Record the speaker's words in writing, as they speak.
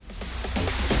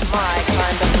my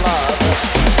kind of love.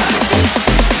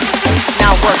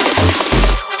 Now work it.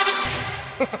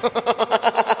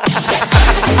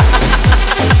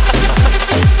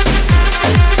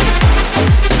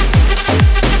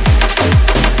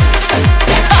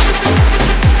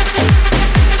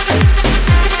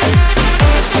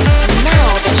 Now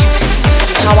that you see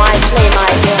how I play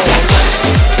my game,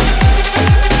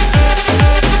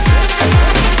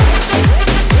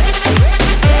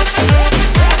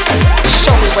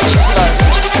 show me what you've learned.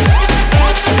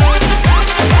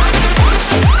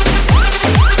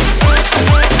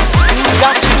 You've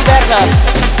got to do better.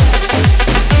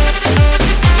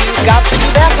 You've got to do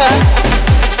better.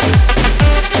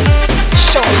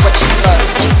 Show me what you've learned.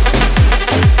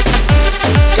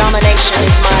 Domination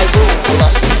is my rule.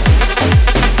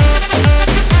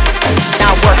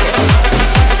 Now work it.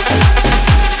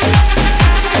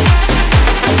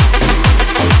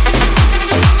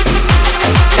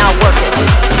 Now work it.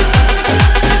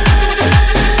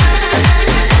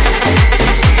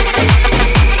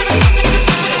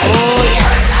 Oh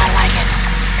yes, I like it.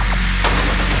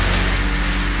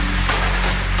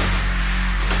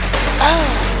 Oh,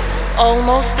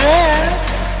 almost there.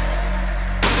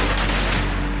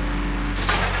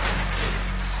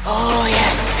 Oh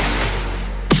yes.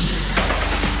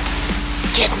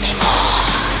 Give me more.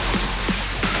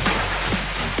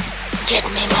 Give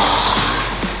me more.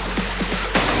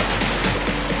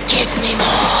 Give me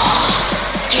more.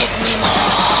 Give me more.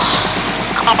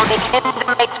 I'm gonna begin the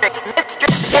matrix,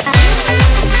 mistress.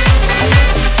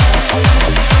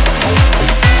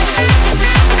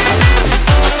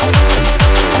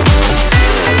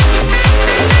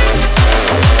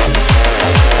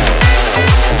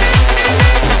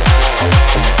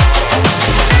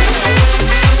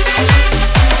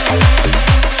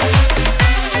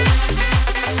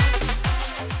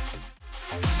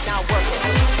 Now work it.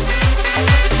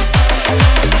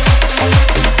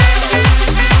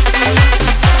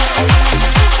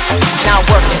 Now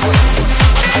work it.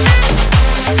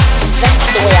 That's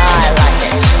the way I like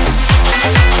it.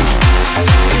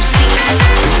 You see,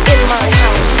 in my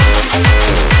house,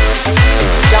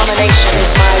 domination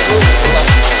is my rule.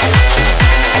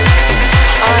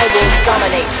 I will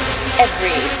dominate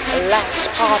every last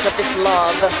part of this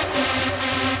love.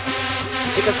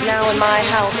 Because now in my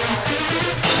house,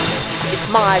 it's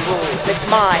my rules, it's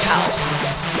my house.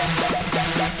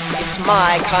 It's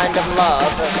my kind of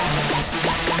love.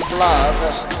 Love.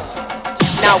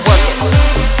 Now work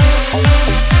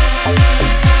it.